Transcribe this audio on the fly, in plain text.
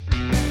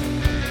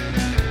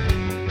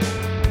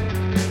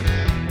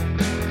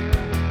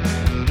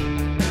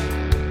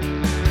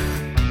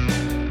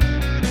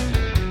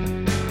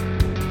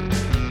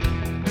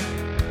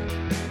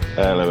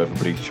Hello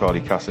everybody,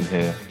 Charlie Casson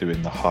here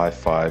doing the high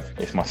five.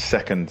 It's my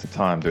second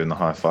time doing the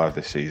high five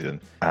this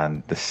season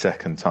and the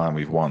second time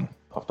we've won.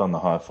 I've done the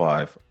high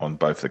five on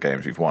both the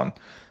games we've won.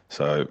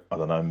 So, I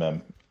don't know, Mem,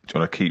 do you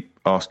want to keep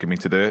asking me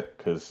to do it?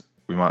 Because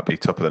we might be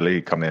top of the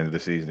league come the end of the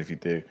season if you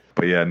do.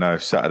 But yeah, no,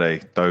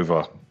 Saturday,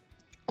 Dover,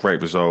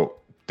 great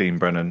result. Dean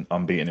Brennan,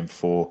 unbeaten in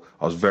 4.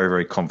 I was very,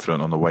 very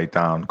confident on the way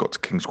down. Got to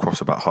King's Cross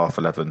about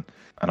 11:30.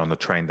 And on the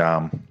train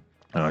down,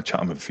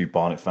 chatting with a few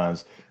Barnet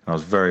fans. And I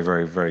was very,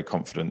 very, very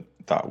confident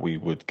that we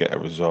would get a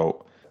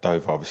result.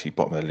 Dover, obviously,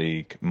 bottom of the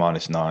league,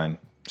 -9.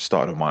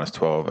 Started on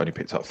 -12, only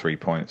picked up 3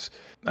 points.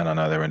 And I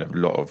know they're in a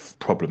lot of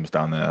problems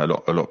down there,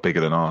 a lot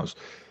bigger than ours.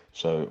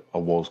 So I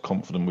was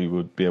confident we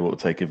would be able to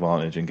take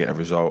advantage and get a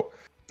result.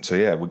 So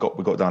yeah, we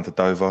got down to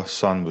Dover.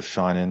 Sun was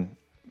shining,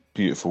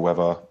 beautiful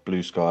weather,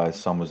 blue skies,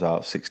 sun was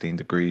out, 16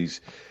 degrees.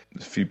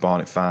 There's a few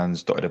Barnet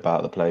fans dotted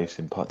about the place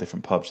in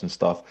different pubs and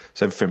stuff.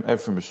 So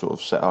everything was sort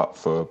of set up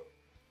for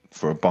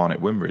a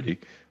Barnet win, really,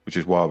 which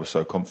is why I was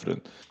so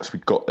confident. As we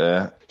got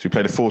there, so we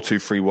played a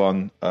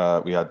 4-2-3-1.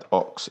 We had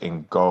Ox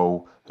in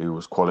goal, who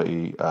was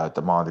quality,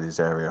 demanded his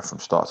area from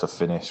start to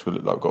finish. We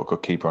looked like we got a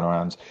good keeper on our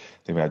hands.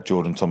 Then we had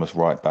Jordan Thomas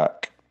right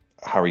back,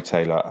 Harry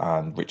Taylor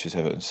and Richard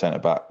Everton centre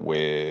back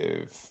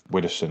with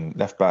Widdowson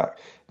left back.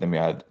 Then we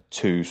had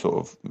two sort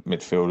of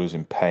midfielders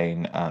in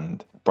Payne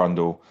and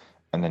Brundle.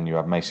 And then you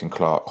had Mason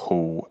Clark,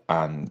 Hall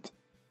and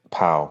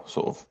Powell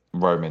sort of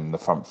roaming the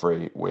front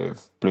three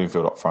with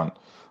Bloomfield up front.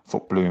 I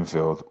thought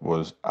Bloomfield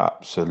was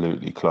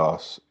absolutely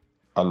class.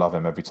 I love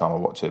him every time I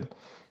watch him.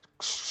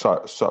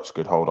 Such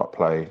good hold-up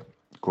play,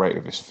 great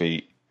with his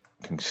feet,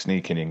 can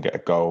sneak in and get a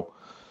goal.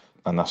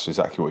 And that's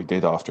exactly what he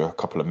did after a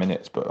couple of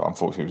minutes, but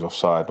unfortunately he was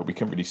offside, but we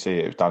couldn't really see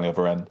it. It was down the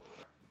other end.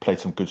 Played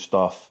some good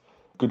stuff.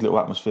 Good little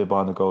atmosphere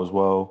behind the goal as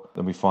well.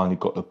 Then we finally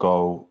got the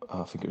goal.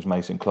 I think it was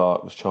Mason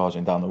Clark was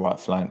charging down the right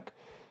flank,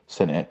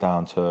 sent it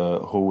down to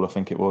Hall, I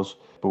think it was.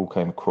 Ball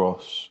came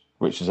across.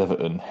 Richard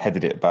Everton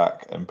headed it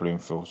back and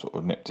Bloomfield sort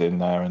of nipped in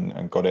there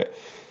and got it.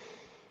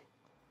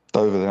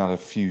 Dover then had a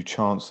few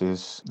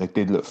chances. They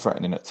did look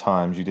threatening at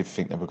times. You did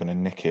think they were going to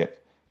nick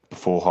it.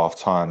 Before half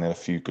time, they had a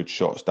few good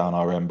shots down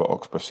our end, but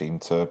Oxborough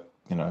seemed to,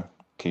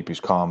 keep his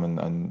calm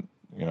and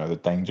the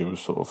danger was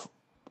sort of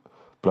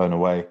blown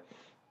away.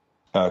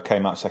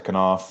 Came out second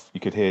half. You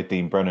could hear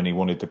Dean Brennan. He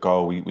wanted the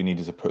goal. We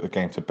needed to put the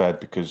game to bed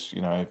because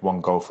one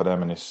goal for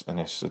them and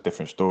it's a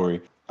different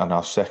story. And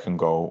our second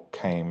goal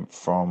came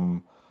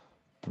from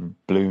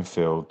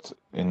Bloomfield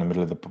in the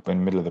middle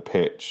of the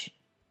pitch.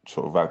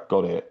 Sort of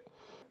got it.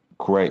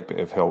 Great bit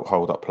of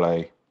hold up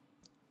play.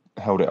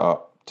 Held it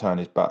up. Turned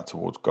his back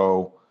towards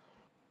goal.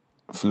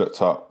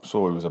 Looked up.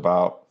 Saw what it was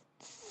about.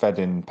 Fed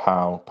in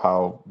Powell.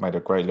 Powell made a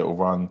great little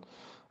run,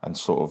 and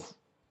sort of.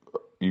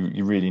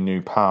 You really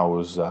knew Powell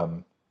was a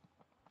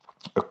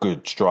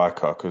good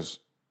striker because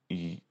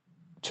he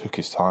took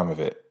his time with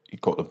it. He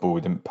got the ball,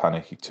 he didn't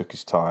panic, he took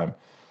his time,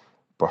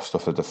 brushed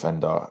off the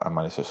defender and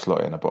managed to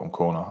slot it in the bottom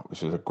corner,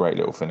 which was a great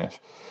little finish.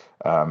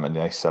 And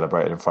they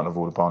celebrated in front of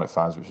all the Barnet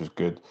fans, which was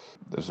good.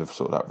 There's a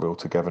sort of that real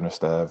togetherness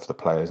there of the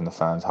players and the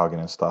fans hugging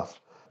and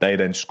stuff. They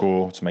then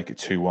score to make it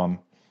 2-1.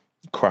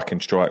 Cracking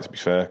strike, to be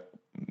fair.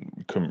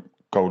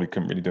 Goldie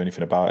couldn't really do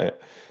anything about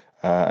it.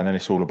 And then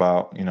it's all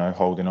about,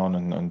 holding on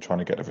and trying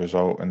to get the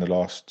result in the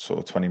last sort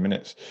of 20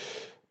 minutes,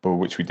 but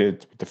which we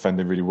did. We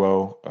defended really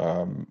well.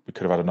 We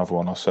could have had another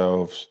one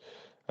ourselves.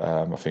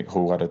 I think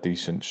Hall had a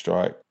decent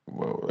strike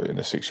in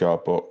the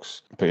 6-yard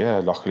box. But yeah,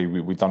 luckily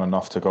we've done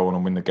enough to go on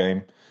and win the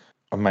game.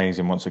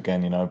 Amazing once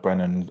again,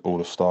 Brennan, all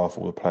the staff,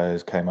 all the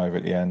players came over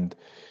at the end.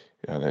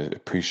 They're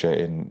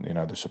appreciating,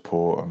 the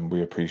support, and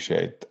we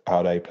appreciated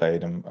how they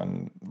played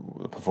and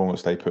the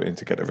performance they put in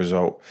to get the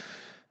result.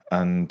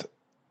 And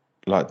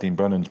like Dean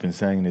Brennan's been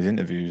saying in his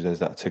interviews, there's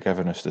that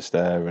togetherness that's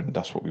there, and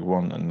that's what we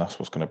want, and that's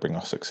what's going to bring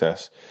us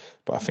success.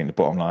 But I think the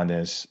bottom line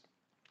is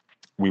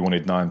we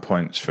wanted 9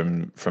 points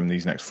from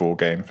these next 4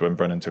 games when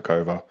Brennan took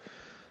over,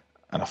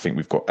 and I think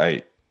we've got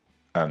 8,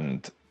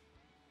 and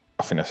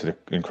I think that's an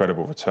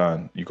incredible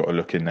return. You've got to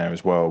look in there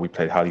as well. We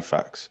played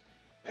Halifax,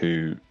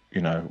 who,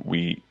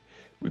 we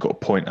got a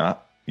point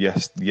at.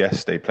 Yes,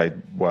 they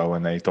played well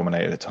and they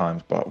dominated at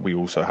times, but we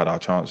also had our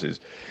chances.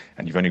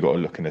 And you've only got to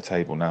look in the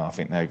table now. I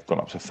think they've gone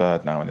up to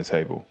 3rd now in the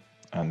table,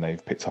 and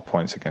they've picked up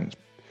points against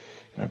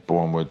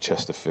Bournemouth,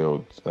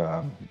 Chesterfield,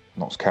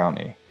 Notts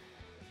County.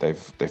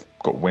 They've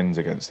got wins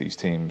against these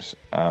teams.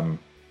 So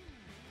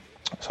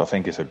I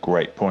think it's a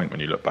great point when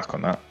you look back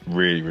on that.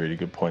 Really, really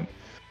good point.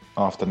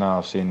 After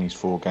now seeing these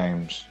 4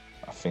 games,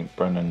 I think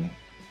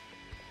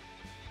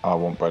I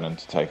want Brennan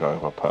to take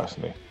over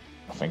personally.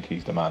 I think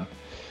he's the man.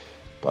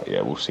 But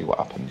yeah, we'll see what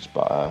happens.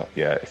 But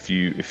yeah, if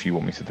you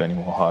want me to do any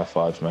more high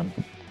fives, man,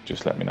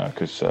 just let me know,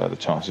 because the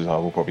chances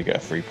are we'll probably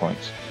get 3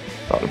 points.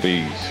 About the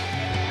bees.